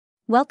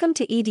Welcome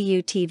to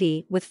EDU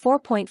TV with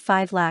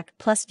 4.5 lakh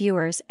plus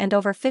viewers and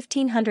over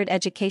 1500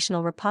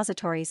 educational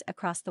repositories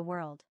across the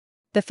world.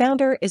 The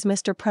founder is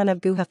Mr. Pranav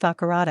Guha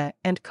Thakurata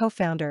and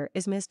co-founder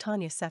is Ms.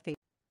 Tanya Sethi.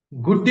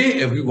 Good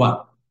day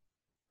everyone.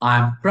 I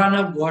am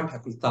Pranav Guha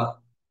Thakurata,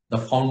 the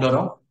founder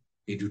of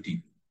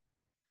EduTV.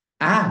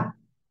 And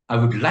I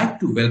would like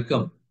to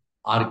welcome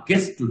our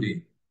guest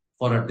today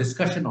for a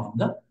discussion on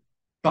the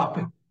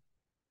topic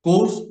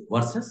course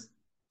versus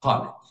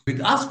college.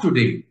 With us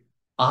today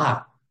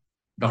are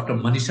Dr.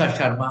 Manisha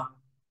Sharma,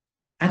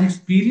 an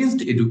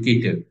experienced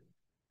educator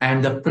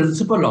and the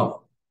principal of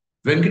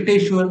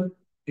Venkateshwar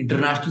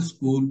International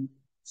School,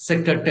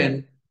 Sector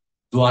 10,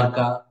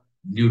 Dwarka,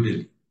 New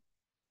Delhi,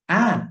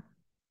 and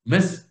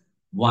Ms.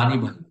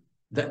 Vani Bhalla,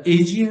 the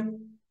AGM,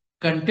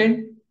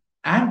 Content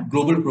and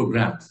Global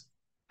Programs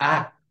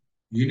at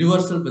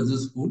Universal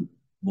Business School,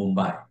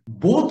 Mumbai.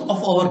 Both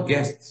of our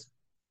guests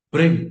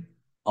bring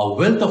a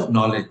wealth of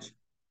knowledge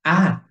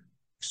and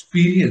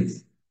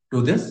experience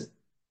to this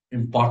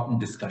important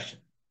discussion.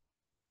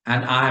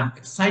 And I am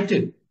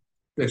excited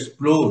to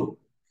explore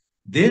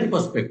their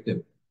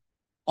perspective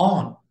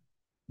on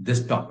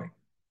this topic.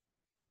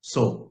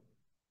 So,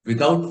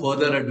 without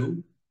further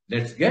ado,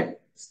 let's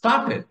get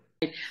started.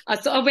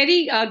 So a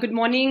very good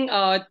morning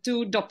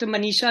to Dr.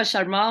 Manisha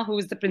Sharma, who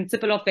is the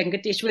principal of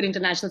Venkateshwar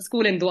International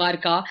School in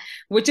Dwarka,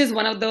 which is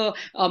one of the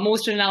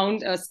most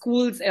renowned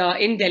schools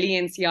in Delhi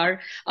NCR.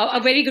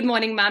 A very good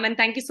morning, ma'am, and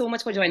thank you so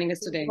much for joining us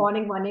today. Good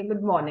morning, Vani.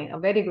 Good morning. A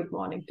very good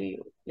morning to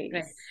you, please.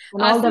 Right.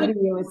 And all the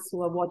viewers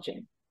who are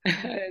watching.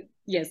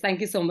 Yes, thank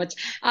you so much.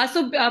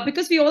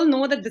 Because we all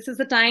know that this is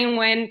the time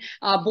when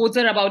boards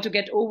are about to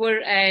get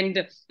over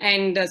and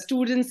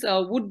students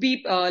would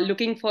be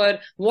looking for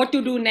what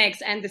to do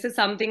next. And this is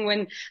something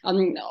when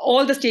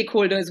all the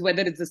stakeholders,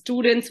 whether it's the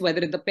students,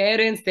 whether it's the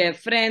parents, their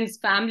friends,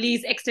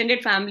 families,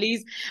 extended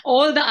families,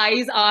 all the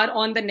eyes are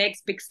on the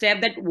next big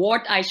step, that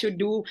what I should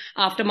do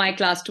after my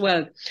class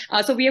 12.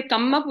 So we have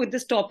come up with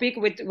this topic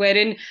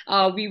wherein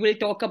we will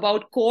talk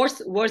about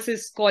course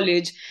versus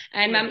college.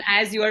 And ma'am,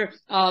 as you're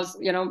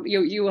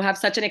you have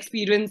such an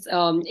experience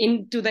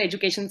into the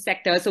education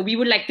sector. So we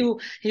would like to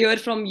hear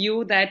from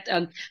you that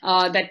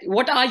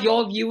what are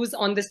your views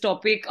on this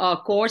topic,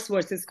 course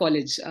versus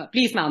college?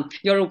 Please, ma'am,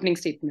 your opening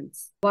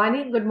statements.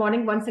 Vani, good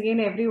morning once again,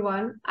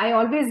 everyone. I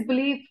always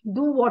believe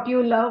do what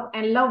you love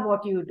and love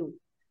what you do.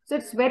 So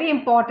it's very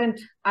important.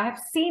 I have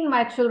seen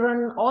my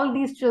children, all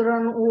these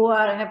children who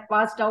have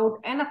passed out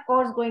and of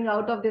course going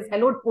out of this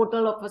hallowed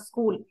portal of a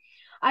school.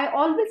 I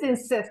always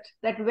insist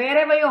that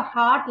wherever your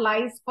heart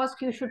lies,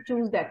 first you should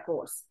choose that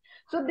course.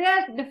 So there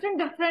are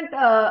different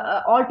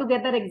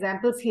altogether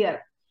examples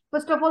here.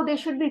 First of all, they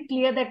should be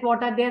clear that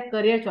what are their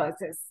career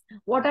choices.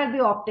 What are they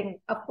opting?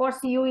 Of course,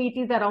 CUET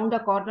is around the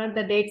corner.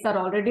 The dates are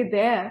already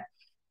there.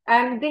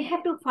 And they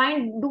have to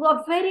do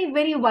a very,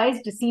 very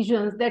wise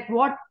decisions that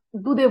what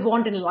do they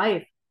want in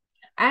life.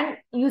 And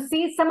you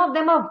see, some of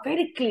them are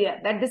very clear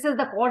that this is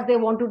the course they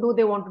want to do.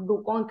 They want to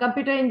do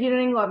computer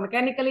engineering or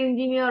mechanical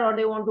engineer, or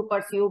they want to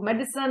pursue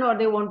medicine, or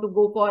they want to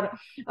go for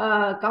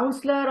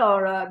counselor,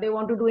 or they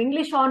want to do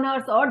English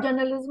honors or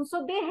journalism.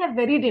 So they have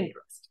varied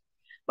interest.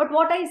 But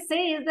what I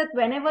say is that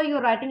whenever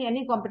you're writing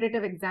any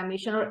competitive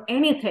examination or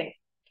anything,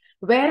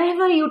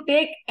 wherever you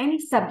take any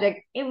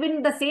subject,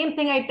 even the same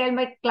thing I tell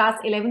my class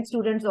 11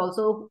 students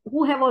also,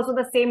 who have also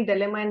the same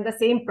dilemma and the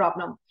same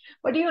problem.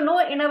 But you know,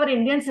 in our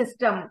Indian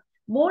system,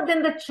 more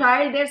than the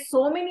child, there's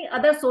so many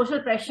other social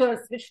pressures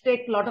which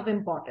take a lot of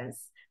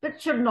importance, which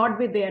should not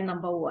be there,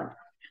 number one.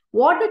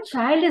 What the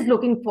child is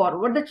looking for,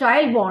 what the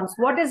child wants,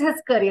 what is his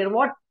career,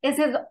 what is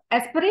his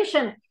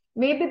aspiration.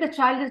 Maybe the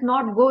child is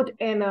not good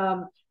in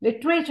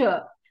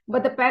literature,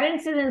 but the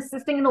parents is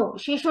insisting, no,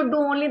 she should do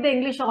only the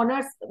English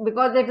honors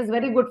because it is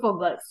very good for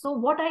girls. So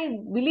what I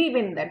believe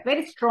in that,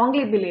 very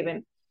strongly believe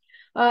in,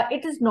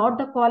 it is not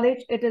the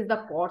college, it is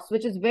the course,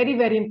 which is very,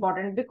 very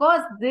important,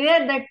 because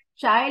there that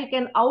child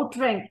can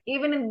outrank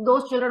even in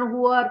those children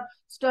who are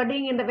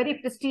studying in the very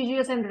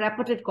prestigious and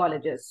reputed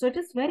colleges. So it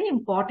is very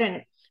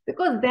important,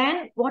 because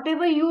then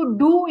whatever you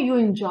do, you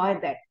enjoy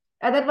that.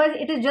 Otherwise,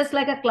 it is just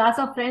like a class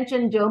of French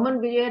and German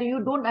where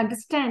you don't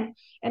understand,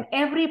 and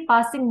every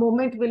passing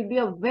moment will be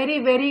a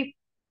very, very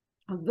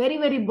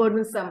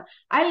burdensome.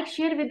 I'll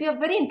share with you a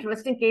very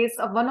interesting case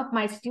of one of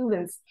my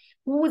students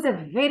who is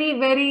a very,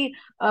 very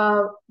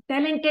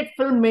talented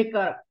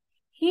filmmaker.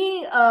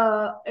 He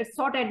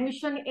sought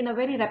admission in a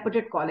very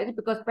reputed college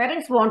because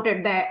parents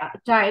wanted the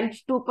child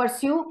to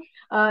pursue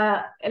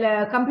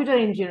computer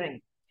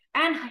engineering.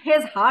 And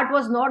his heart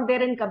was not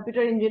there in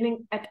computer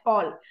engineering at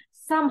all.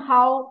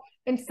 Somehow,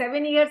 in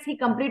 7 years, he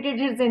completed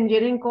his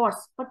engineering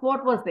course. But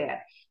what was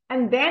there?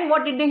 And then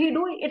what did he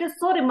do? It is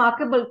so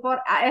remarkable for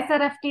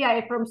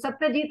SRFTI from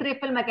Satyajit Ray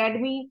Film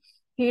Academy.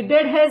 He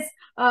did his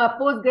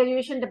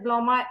post-graduation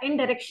diploma in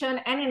direction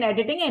and in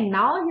editing. And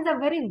now he's a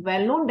very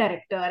well-known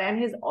director. And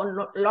his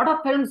a lot of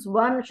films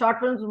won, short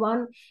films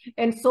won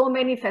in so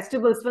many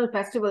festivals, film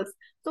festivals.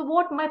 So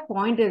what my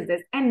point is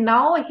this. And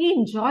now he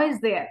enjoys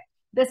there.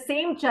 The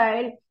same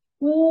child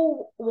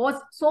who was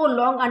so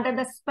long under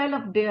the spell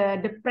of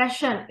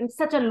depression in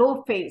such a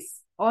low phase,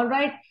 all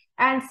right?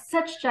 And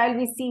such child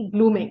we see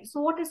blooming.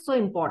 So what is so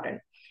important?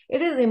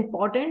 It is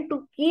important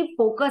to keep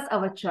focus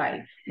our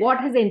child,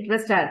 what his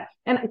interest are,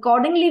 and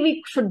accordingly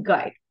we should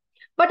guide.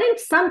 But in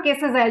some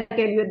cases, I'll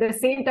tell you at the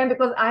same time,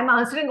 because I'm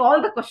answering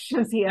all the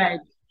questions here, Right.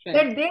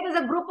 that there is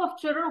a group of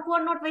children who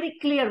are not very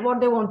clear what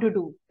they want to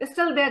do.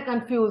 Still, they're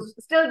confused.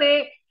 Still,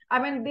 they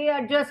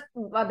are just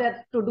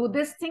whether to do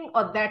this thing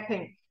or that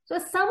thing. So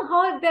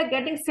somehow, if they're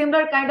getting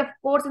similar kind of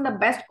course in the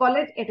best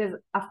college, it is,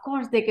 of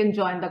course, they can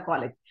join the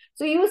college.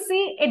 So you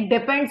see, it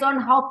depends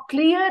on how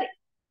clear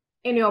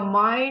in your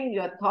mind,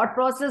 your thought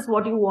process,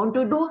 what you want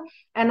to do.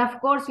 And of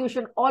course, you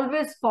should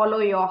always follow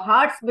your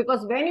hearts,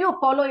 because when you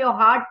follow your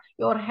heart,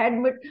 your head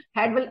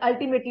will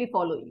ultimately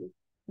follow you.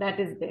 That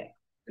is there.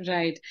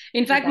 Right.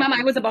 In fact, ma'am,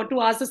 I was about to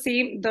ask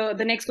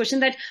the next question,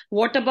 that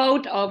what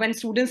about when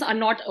students are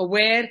not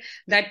aware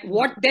that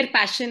what their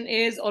passion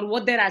is or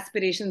what their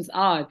aspirations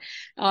are?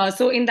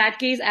 So in that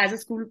case, as a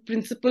school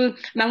principal,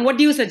 ma'am, what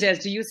do you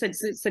suggest? Do you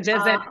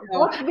suggest that?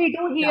 What we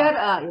do here,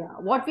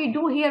 what we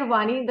do here,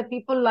 Vani, the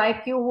people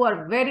like you who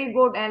are very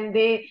good and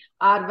they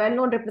are well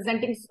known,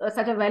 representing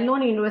such a well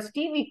known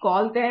university, we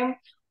call them,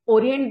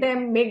 orient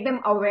them, make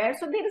them aware.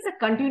 So there is a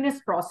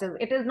continuous process.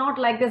 It is not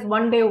like this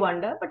one day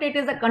wonder, but it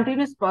is a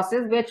continuous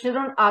process where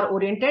children are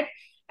oriented,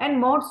 and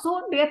more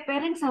so their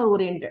parents are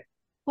oriented.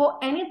 For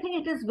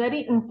anything, it is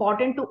very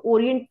important to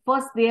orient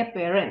first their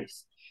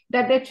parents,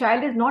 that their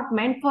child is not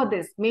meant for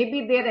this.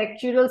 Maybe their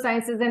actuarial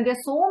sciences and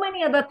there's so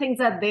many other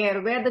things are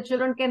there where the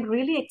children can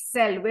really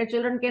excel, where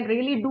children can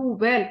really do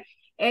well.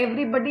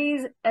 Everybody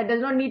does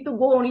not need to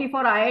go only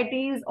for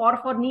IITs or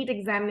for NEET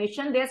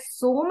examination. There's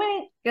so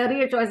many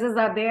career choices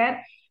are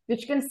there,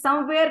 which can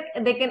somewhere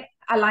they can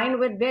align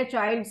with their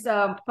child's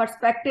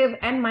perspective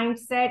and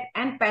mindset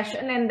and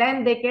passion, and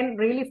then they can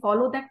really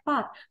follow that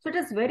path. So it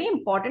is very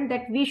important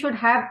that we should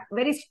have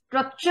very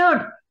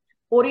structured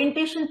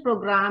orientation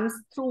programs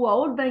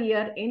throughout the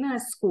year in a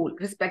school,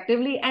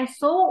 respectively, and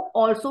so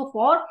also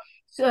for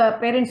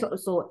parents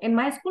also. In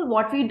my school,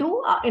 what we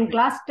do in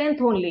class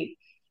 10th only,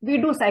 we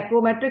do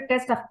psychometric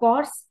test, of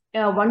course,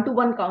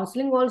 one-to-one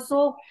counseling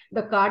also.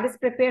 The card is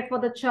prepared for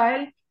the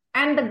child,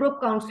 and the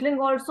group counseling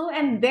also,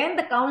 and then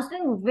the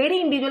counseling,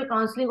 very individual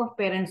counseling of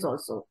parents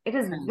also. It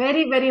is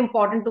very, very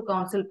important to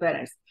counsel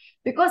parents,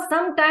 because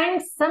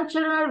sometimes some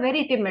children are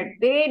very timid.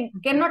 They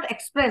cannot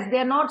express. They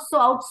are not so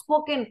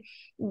outspoken.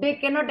 They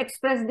cannot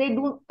express.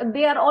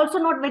 They are also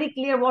not very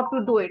clear what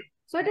to do it.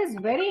 So it is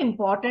very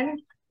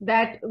important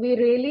that we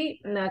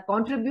really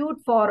contribute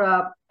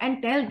for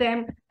and tell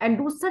them and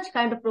do such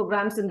kind of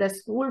programs in the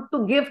school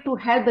to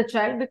help the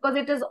child, because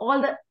it is all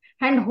the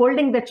hand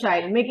holding the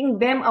child, making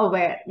them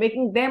aware,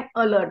 making them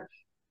alert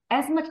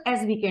as much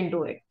as we can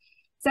do it.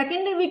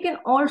 Secondly, we can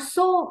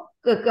also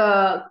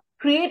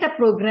create a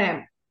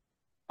program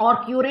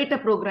or curate a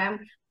program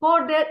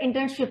for their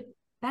internship.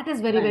 That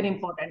is very, very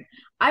important.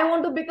 I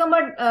want to become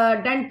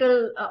a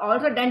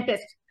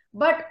dentist,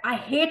 but I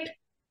hate,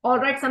 all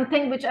right,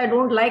 something which I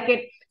don't like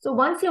it. So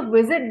once you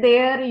visit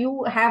there,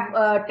 you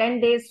have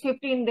 10 days,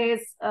 15 days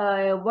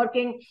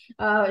working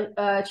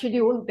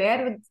schedule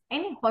there with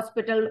any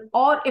hospital,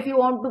 or if you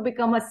want to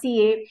become a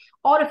CA,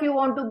 or if you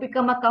want to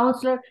become a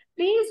counselor,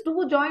 please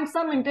do join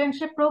some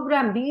internship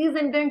program. These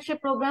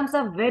internship programs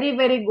are very,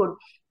 very good.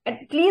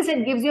 At least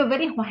it gives you a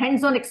very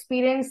hands-on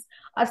experience,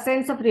 a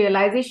sense of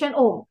realization.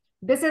 Oh,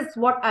 this is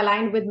what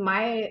aligned with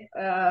my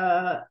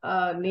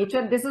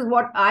nature. This is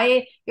what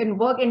I can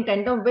work in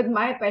tandem with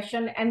my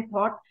passion and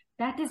thought.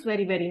 That is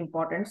very, very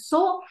important.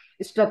 So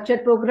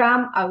structured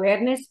program,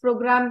 awareness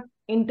program,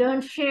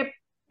 internship,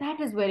 that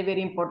is very,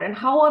 very important.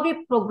 How are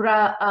we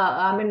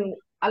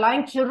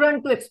allowing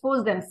children to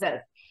expose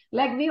themselves?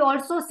 Like we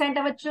also sent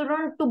our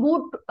children to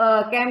boot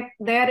camp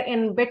there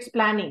in BITS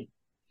planning.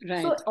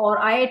 Right. So, or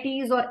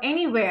IITs or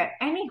anywhere,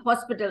 any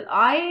hospital.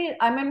 I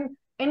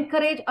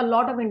encourage a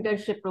lot of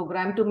internship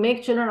program to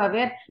make children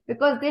aware,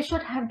 because they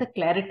should have the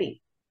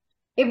clarity.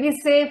 If we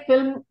say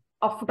film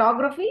or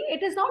photography,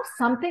 it is not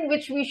something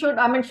which we should,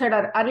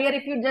 shudder. Earlier,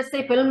 if you just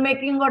say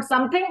filmmaking or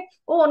something,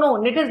 oh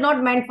no, it is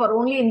not meant for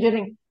only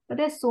engineering. But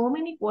there's so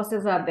many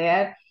courses are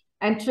there,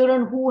 and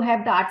children who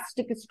have the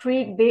artistic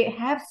streak, they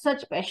have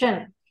such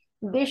passion.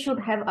 They should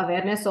have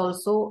awareness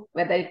also,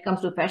 whether it comes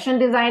to fashion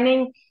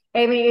designing,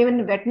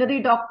 even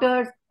veterinary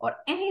doctors or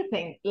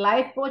anything,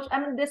 life coach.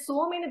 There's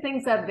so many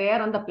things are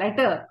there on the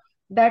platter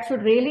that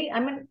should really,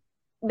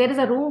 there is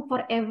a room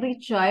for every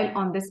child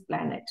on this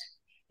planet.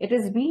 It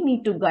is, we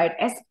need to guide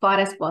as far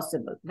as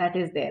possible. That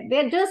is there.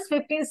 They're just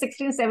 15,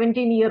 16,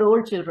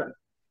 17-year-old children,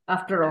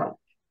 after all.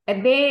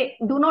 And they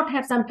do not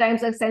have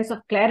sometimes a sense of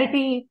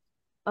clarity.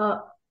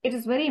 It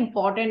is very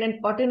important and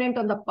pertinent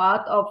on the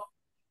path of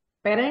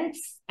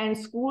parents and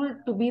school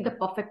to be the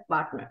perfect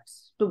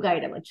partners to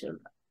guide our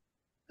children.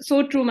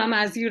 So true, ma'am.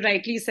 As you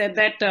rightly said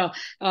that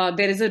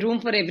there is a room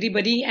for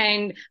everybody,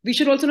 and we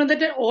should also know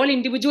that all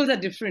individuals are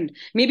different.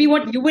 Maybe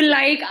what you will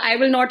like, I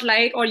will not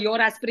like, or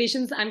your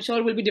aspirations, I'm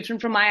sure, will be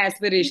different from my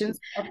aspirations.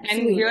 Absolutely.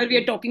 And here we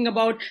are talking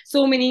about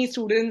so many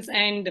students,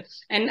 and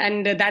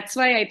that's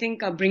why I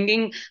think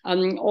bringing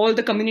all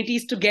the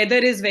communities together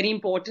is very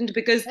important,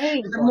 because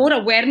the more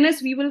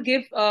awareness we will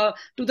give to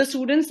the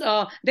students,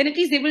 then at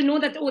least they will know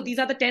that, oh, these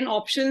are the 10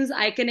 options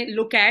I can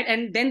look at,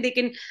 and then they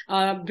can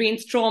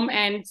brainstorm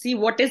and see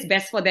what is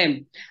best for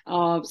them.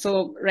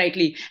 So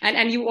rightly,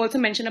 and you also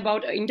mentioned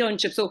about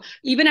internship. So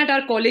even at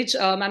our college,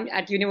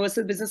 at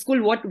Universal Business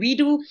School, what we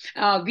do,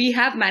 we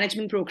have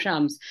management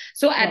programs.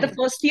 So at the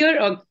first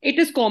year, it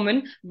is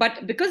common,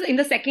 but because in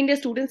the second year,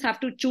 students have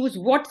to choose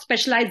what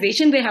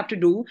specialization they have to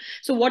do.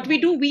 So what we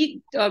do,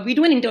 we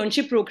do an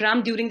internship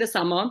program during the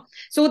summer,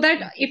 so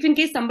that if in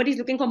case somebody is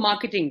looking for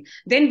marketing,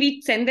 then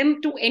we send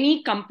them to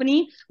any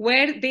company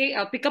where they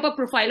pick up a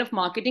profile of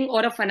marketing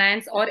or a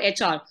finance or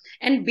HR,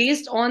 and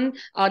based on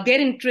their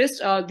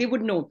interest, they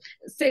would know.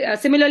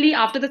 Similarly,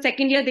 after the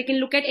second year, they can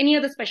look at any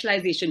other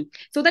specialization,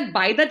 so that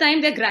by the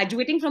time they're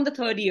graduating from the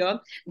third year,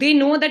 they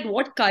know that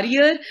what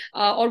career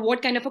or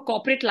what kind of a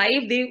corporate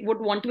life they would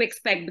want to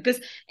expect, because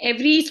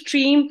every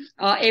stream,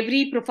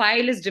 every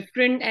profile is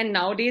different, and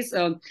nowadays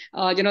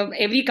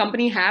every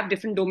company have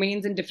different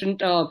domains and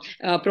different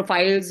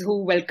profiles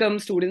who welcome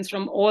students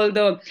from all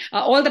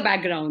the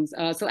backgrounds.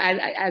 So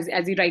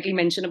as you rightly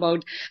mentioned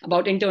about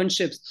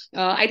internships,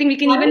 I think we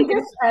can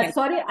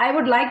sorry, I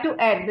would like to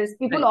add this.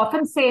 People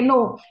often say,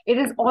 no, it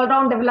is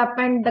all-round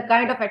development, the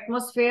kind of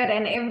atmosphere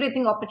and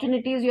everything,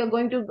 opportunities you're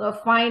going to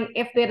find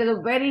if there is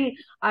a very,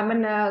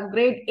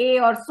 grade A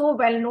or so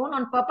well-known.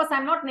 On purpose,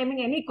 I'm not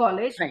naming any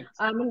college.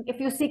 If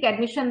you seek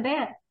admission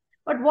there.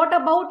 But what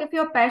about if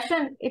your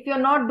passion, if you're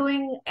not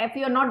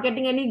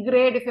getting any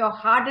grade, if your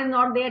heart is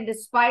not there,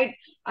 despite,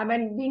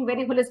 being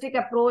very holistic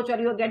approach, or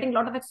you're getting a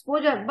lot of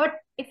exposure, but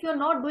if you're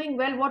not doing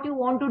well, what you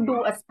want to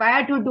do,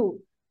 aspire to do.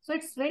 So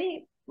it's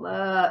very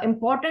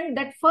important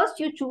that first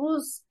you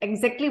choose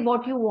exactly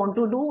what you want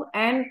to do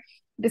and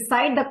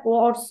decide the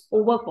course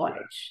over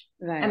college.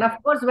 And of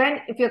course,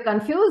 if you're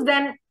confused,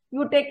 then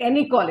you take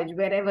any college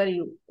wherever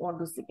you want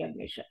to seek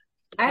admission.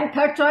 And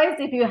third choice,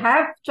 if you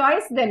have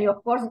choice, then you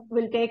of course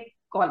will take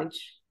college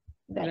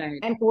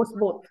and course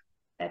both.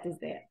 That is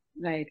there.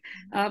 Right.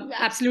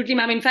 Absolutely,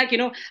 ma'am. In fact,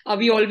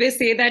 we always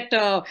say that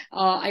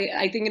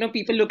I think,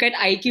 people look at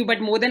IQ, but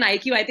more than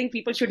IQ, I think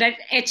people should have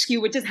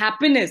HQ, which is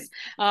happiness.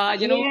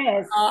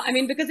 Yes.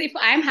 Because if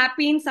I'm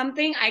happy in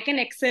something, I can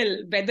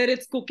excel, whether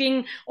it's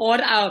cooking or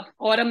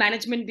a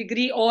management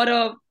degree or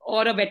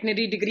a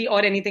veterinary degree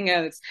or anything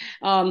else.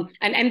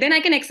 And then I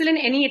can excel in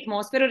any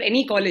atmosphere or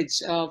any college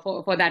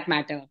for that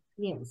matter.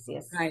 Yes.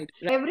 Right.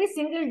 Every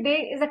single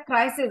day is a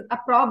crisis, a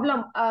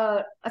problem,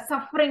 a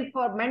suffering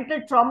for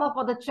mental trauma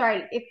for the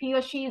child if he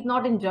or she is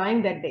not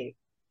enjoying that day.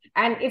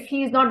 And if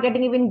he is not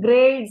getting even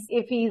grades,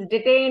 if he is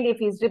detained, if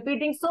he is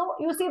repeating. So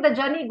you see the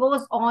journey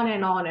goes on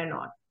and on and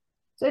on.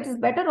 So it is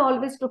better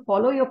always to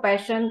follow your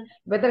passion,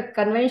 whether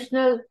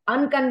conventional,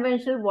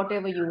 unconventional,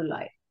 whatever you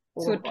like.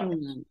 So true,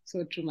 ma'am.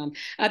 So true, ma'am.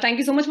 Thank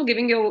you so much for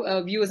giving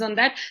your views on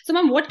that. So,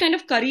 ma'am, what kind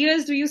of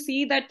careers do you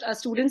see that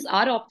students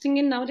are opting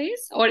in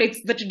nowadays? Or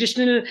it's the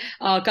traditional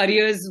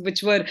careers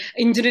which were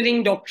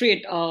engineering,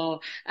 doctorate,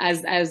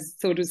 as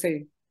so to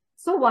say?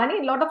 So,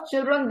 Vani, a lot of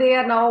children, they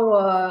are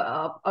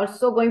now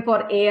also going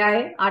for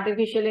AI,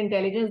 artificial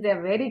intelligence. They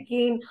are very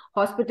keen.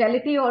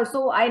 Hospitality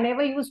also. I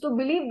never used to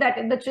believe that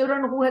the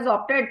children who has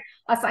opted,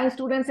 a science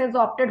student has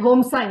opted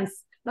home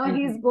science. Now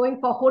he is going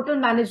for hotel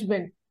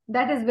management.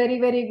 That is very,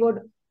 very good.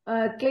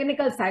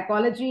 Clinical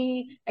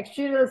psychology,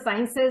 actuarial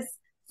sciences,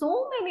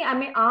 so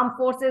many, armed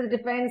forces,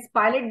 defense,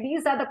 pilot,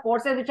 these are the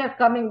courses which are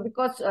coming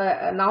because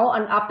now,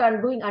 and after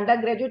doing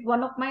undergraduate,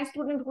 one of my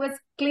students who has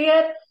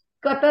cleared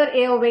Qatar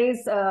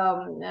Airways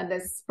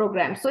this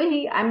program. So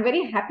I'm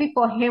very happy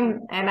for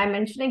him, and I'm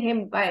mentioning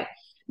him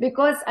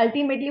because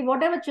ultimately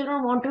whatever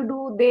children want to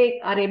do, they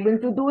are able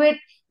to do it.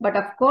 But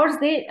of course,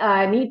 they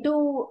need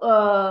to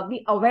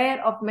be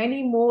aware of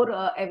many more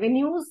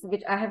avenues,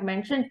 which I have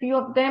mentioned few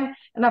of them.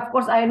 And of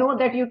course, I know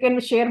that you can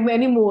share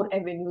many more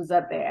avenues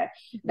are there.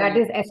 That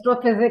is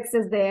astrophysics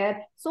is there.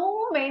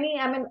 So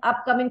many,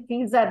 upcoming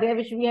fields are there,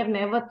 which we have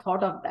never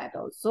thought of that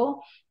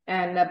also.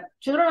 And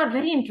children are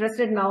very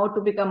interested now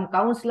to become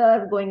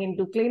counselors, going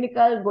into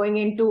clinical, going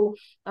into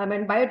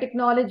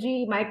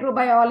biotechnology,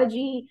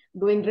 microbiology,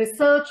 doing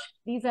research.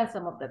 These are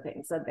some of the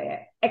things are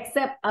there,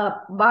 except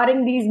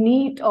barring these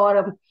NEET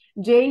or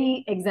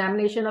JEE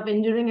examination of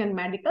engineering and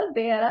medical,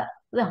 there are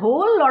a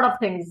whole lot of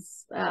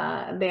things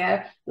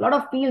there. A lot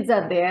of fields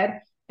are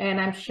there.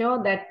 And I'm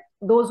sure that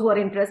those who are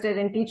interested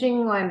in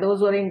teaching and those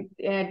who are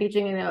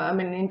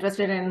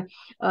interested in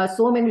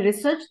so many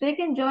research, they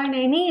can join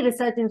any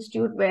research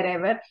institute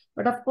wherever.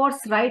 But of course,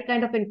 right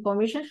kind of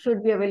information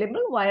should be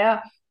available via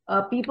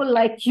people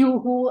like you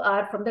who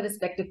are from the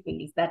respective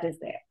fields. That is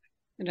there.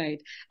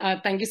 Right.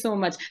 Thank you so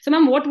much. So,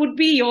 ma'am, what would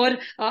be your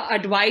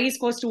advice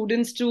for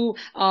students to,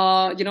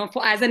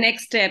 for as a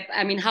next step?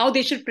 I mean, how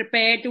they should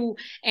prepare to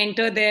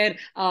enter their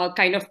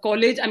kind of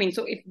college? I mean,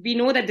 so if we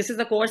know that this is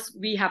the course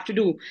we have to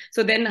do,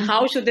 so then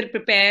how should they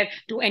prepare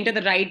to enter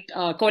the right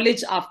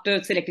college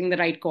after selecting the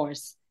right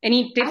course?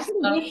 Any I tips?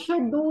 think they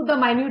should do the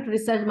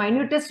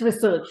minutest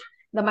research.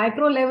 The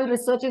micro level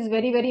research is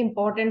very, very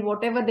important.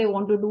 Whatever they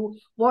want to do,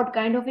 what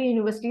kind of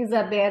universities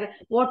are there,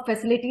 what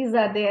facilities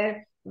are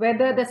there,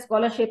 whether the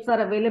scholarships are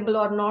available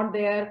or not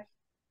there.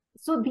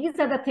 So these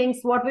are the things.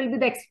 What will be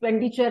the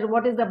expenditure?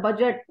 What is the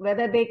budget?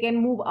 Whether they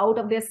can move out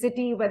of their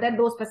city, whether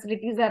those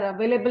facilities are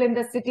available in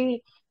the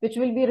city, which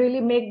will be really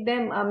make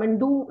them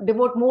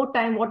devote more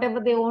time,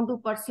 whatever they want to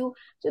pursue.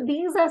 So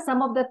these are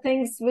some of the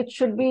things which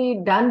should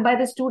be done by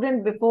the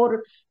student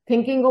before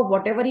thinking of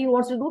whatever he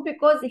wants to do,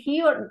 because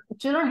he or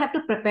children have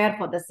to prepare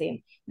for the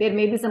same. There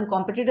may be some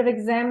competitive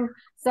exam,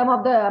 some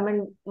of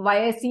the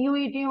via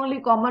CUET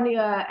only, common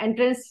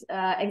entrance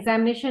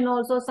examination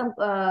also, some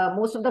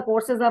most of the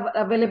courses are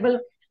available.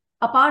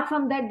 Apart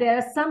from that, there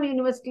are some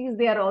universities,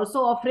 they are also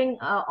offering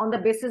on the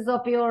basis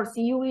of your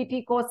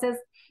CUET courses,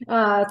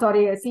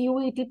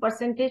 CUET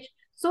percentage.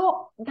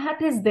 So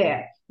that is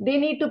there. They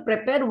need to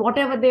prepare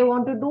whatever they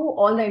want to do,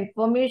 all the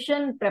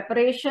information,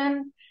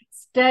 preparation,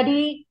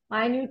 study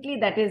minutely,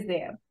 that is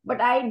there.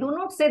 But I do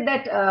not say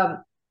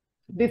that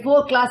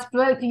before class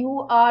 12th,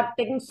 you are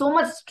taking so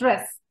much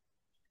stress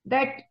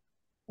that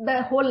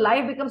the whole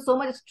life becomes so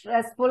much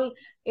stressful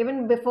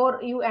even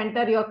before you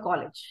enter your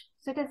college.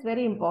 So it is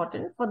very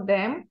important for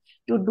them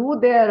to do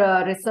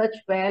their research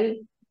well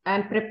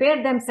and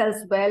prepare themselves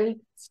well,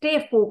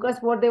 stay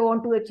focused what they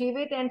want to achieve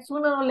it, and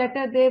sooner or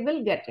later they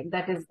will get it.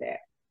 That is there.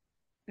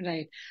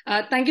 Right.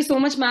 Thank you so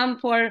much, ma'am,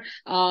 for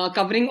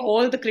covering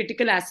all the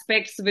critical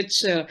aspects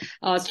which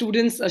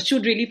students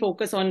should really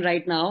focus on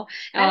right now.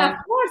 And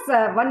of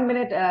course, 1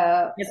 minute,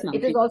 yes, ma'am,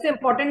 it is also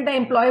important, the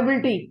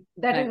employability.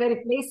 That right. is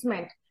very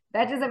placement.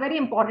 That is a very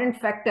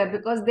important factor,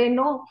 because they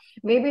know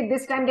maybe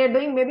this time they're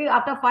doing, maybe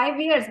after 5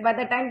 years, by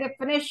the time they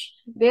finish,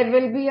 there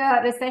will be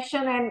a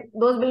recession and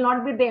those will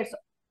not be there. So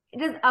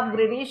it is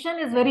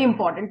upgradation is very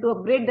important, to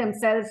upgrade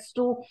themselves,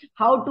 to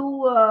how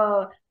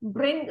to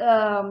bring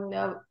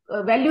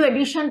value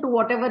addition to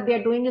whatever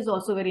they're doing is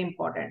also very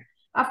important.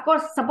 Of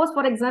course, suppose,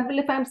 for example,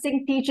 if I'm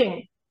saying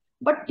teaching,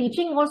 but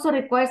teaching also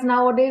requires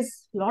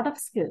nowadays a lot of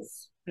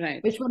skills,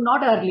 right, which were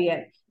not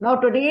earlier. Now,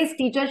 today's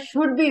teachers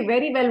should be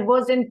very well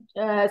versed in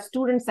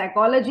student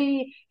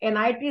psychology, in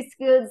IT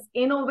skills,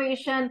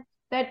 innovation,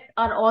 that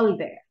are all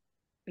there.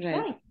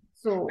 right.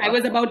 So I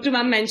was about to,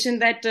 ma'am, mention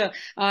that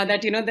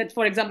that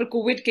for example,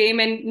 COVID came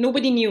and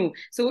nobody knew.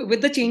 So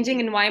with the changing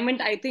environment,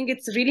 I think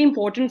it's really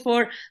important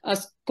for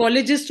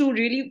colleges to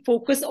really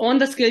focus on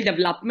the skill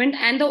development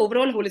and the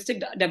overall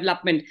holistic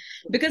development.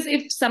 Because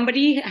if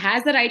somebody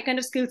has the right kind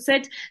of skill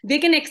set, they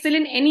can excel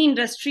in any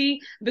industry,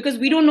 because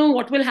we don't know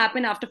what will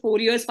happen after 4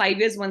 years, 5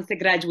 years once they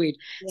graduate.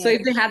 Yes. So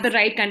if they have the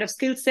right kind of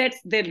skill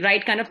sets, the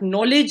right kind of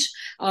knowledge,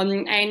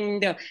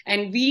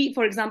 and we,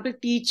 for example,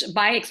 teach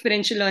by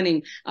experiential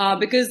learning,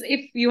 because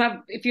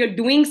if you're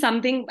doing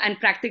something and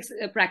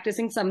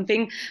practicing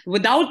something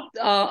without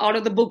out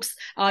of the books,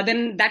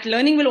 then that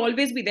learning will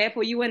always be there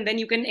for you, and then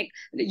you can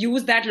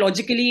use that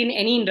logically in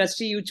any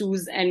industry you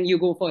choose and you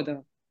go further.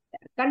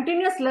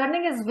 Continuous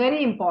learning is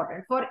very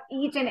important for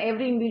each and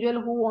every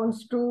individual who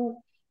wants to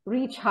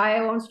reach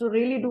high, wants to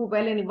really do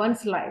well in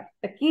one's life.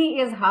 The key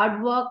is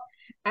hard work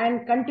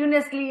and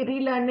continuously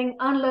relearning,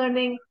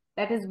 unlearning.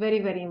 That is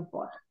very, very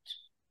important.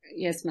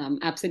 Yes, ma'am.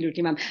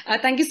 Absolutely, ma'am.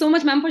 Thank you so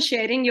much, ma'am, for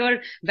sharing your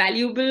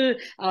valuable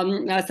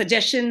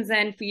suggestions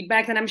and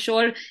feedbacks. And I'm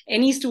sure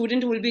any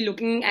student who will be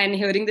looking and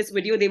hearing this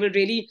video, they will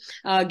really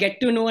get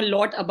to know a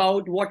lot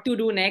about what to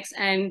do next.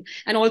 And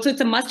also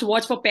it's a must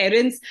watch for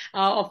parents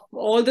of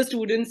all the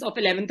students of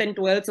 11th and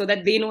 12th, so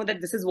that they know that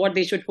this is what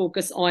they should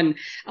focus on.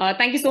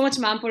 Thank you so much,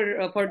 ma'am,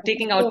 for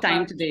taking out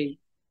time today.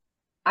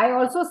 I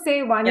also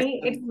say,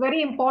 Vani, yes, it's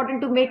very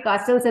important to make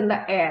castles in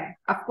the air.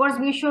 Of course,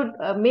 we should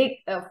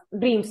make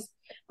dreams.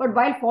 But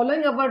while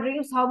following our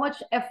dreams, how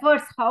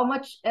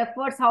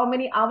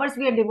many hours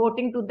we are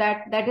devoting to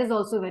that, that is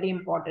also very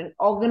important.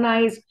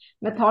 Organized,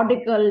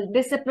 methodical,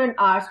 disciplined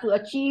hours to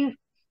achieve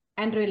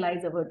and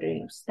realize our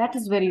dreams. That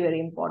is very, very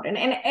important.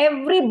 And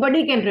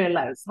everybody can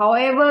realize,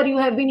 however you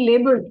have been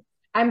labeled.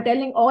 I'm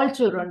telling all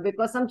children,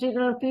 because some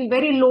children feel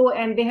very low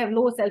and they have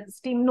low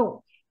self-esteem.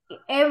 No,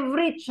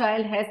 every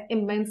child has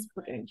immense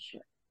potential.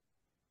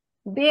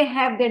 They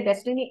have their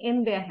destiny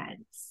in their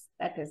hands.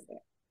 That is there.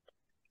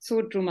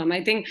 So true, ma'am.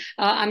 I think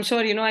I'm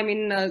sure,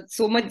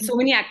 so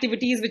many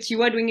activities which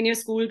you are doing in your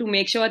school to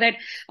make sure that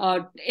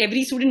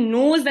every student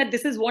knows that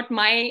this is what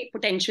my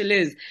potential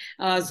is.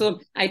 So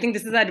I think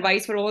this is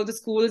advice for all the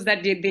schools,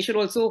 that they should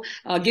also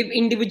give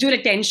individual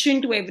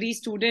attention to every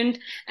student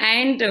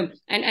and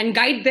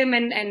guide them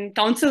and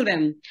counsel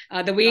them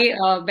the way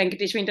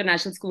Venkateshwar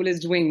International School is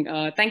doing.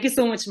 Thank you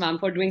so much, ma'am,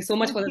 for doing so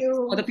much for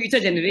the future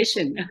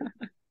generation.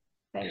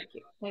 Thank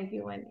you. Thank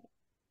you,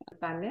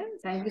 Vani.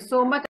 Thank you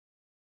so much.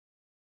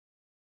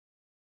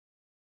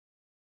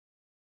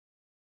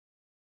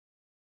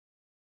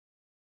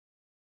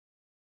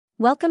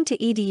 Welcome to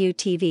EDU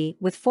TV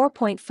with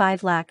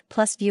 4.5 lakh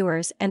plus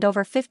viewers and over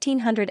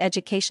 1500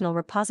 educational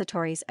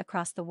repositories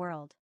across the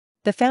world.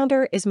 The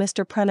founder is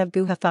Mr. Pranav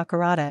Guha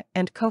Thakurata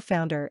and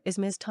co-founder is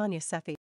Ms. Tanya Sethi.